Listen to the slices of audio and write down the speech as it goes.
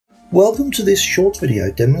Welcome to this short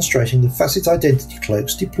video demonstrating the Facit Identity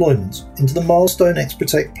Cloak's deployment into the Milestone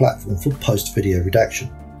XProtect platform for post-video redaction.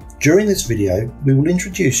 During this video, we will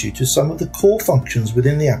introduce you to some of the core functions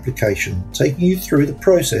within the application, taking you through the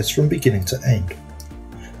process from beginning to end.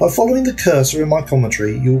 By following the cursor in my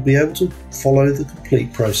commentary, you will be able to follow the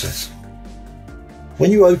complete process.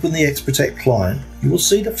 When you open the XProtect client, you will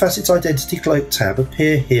see the Facit Identity Cloak tab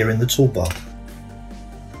appear here in the toolbar.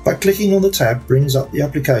 By clicking on the tab brings up the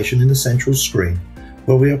application in the central screen,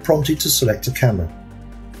 where we are prompted to select a camera.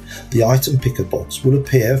 The item picker box will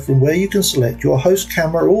appear from where you can select your host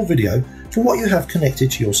camera or video for what you have connected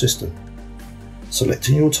to your system.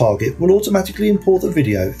 Selecting your target will automatically import the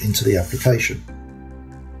video into the application.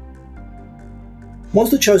 Once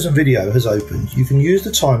the chosen video has opened, you can use the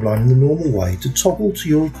timeline in the normal way to toggle to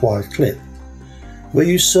your required clip, where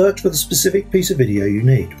you search for the specific piece of video you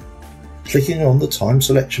need. Clicking on the time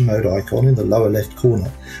selection mode icon in the lower left corner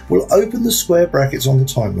will open the square brackets on the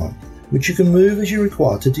timeline, which you can move as you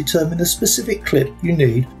require to determine the specific clip you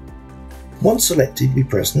need. Once selected, we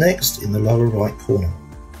press Next in the lower right corner.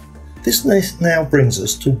 This now brings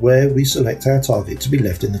us to where we select our target to be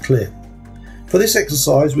left in the clear. For this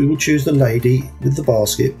exercise, we will choose the lady with the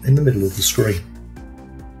basket in the middle of the screen.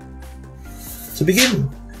 To begin,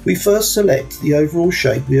 we first select the overall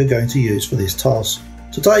shape we are going to use for this task.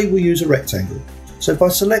 Today we'll use a rectangle, so by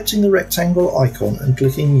selecting the rectangle icon and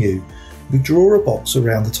clicking New, we draw a box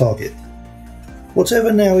around the target.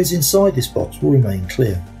 Whatever now is inside this box will remain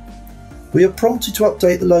clear. We are prompted to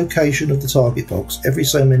update the location of the target box every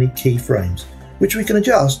so many keyframes, which we can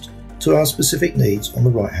adjust to our specific needs on the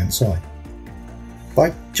right hand side.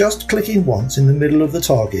 By just clicking once in the middle of the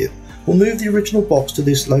target, we'll move the original box to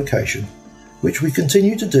this location, which we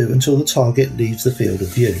continue to do until the target leaves the field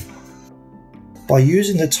of view. By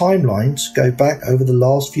using the timeline to go back over the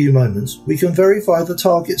last few moments, we can verify the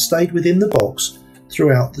target stayed within the box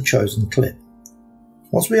throughout the chosen clip.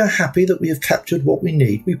 Once we are happy that we have captured what we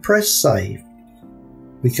need, we press Save.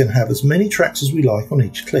 We can have as many tracks as we like on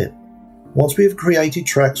each clip. Once we have created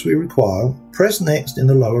tracks we require, press Next in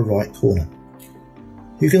the lower right corner.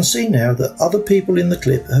 You can see now that other people in the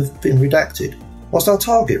clip have been redacted, whilst our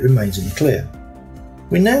target remains in the clear.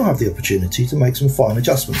 We now have the opportunity to make some fine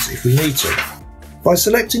adjustments if we need to. By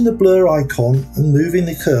selecting the blur icon and moving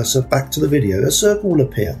the cursor back to the video, a circle will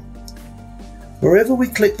appear. Wherever we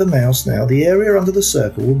click the mouse now, the area under the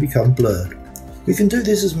circle will become blurred. We can do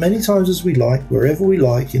this as many times as we like, wherever we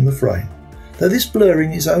like in the frame, though this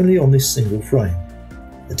blurring is only on this single frame.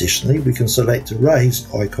 Additionally, we can select Erase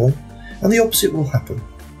icon and the opposite will happen.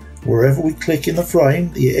 Wherever we click in the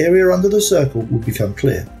frame, the area under the circle will become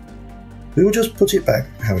clear. We will just put it back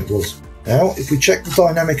how it was. Now, if we check the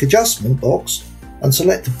dynamic adjustment box and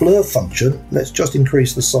select the blur function, let's just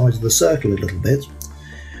increase the size of the circle a little bit.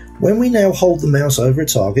 When we now hold the mouse over a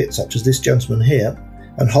target, such as this gentleman here,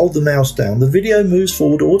 and hold the mouse down, the video moves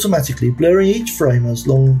forward automatically, blurring each frame as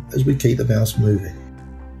long as we keep the mouse moving.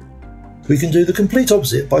 We can do the complete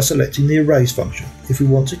opposite by selecting the erase function if we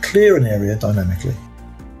want to clear an area dynamically.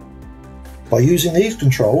 By using these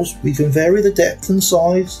controls, we can vary the depth and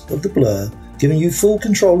size of the blur, giving you full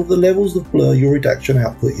control of the levels of blur your redaction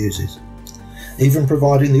output uses, even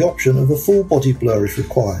providing the option of a full body blur if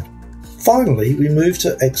required. Finally, we move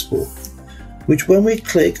to Export, which when we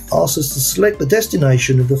click asks us to select the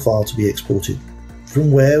destination of the file to be exported,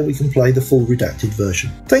 from where we can play the full redacted version.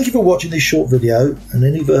 Thank you for watching this short video, and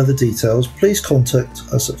any further details please contact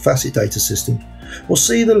us at Facit Data Systems or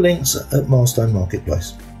see the links at Milestone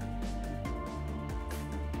Marketplace.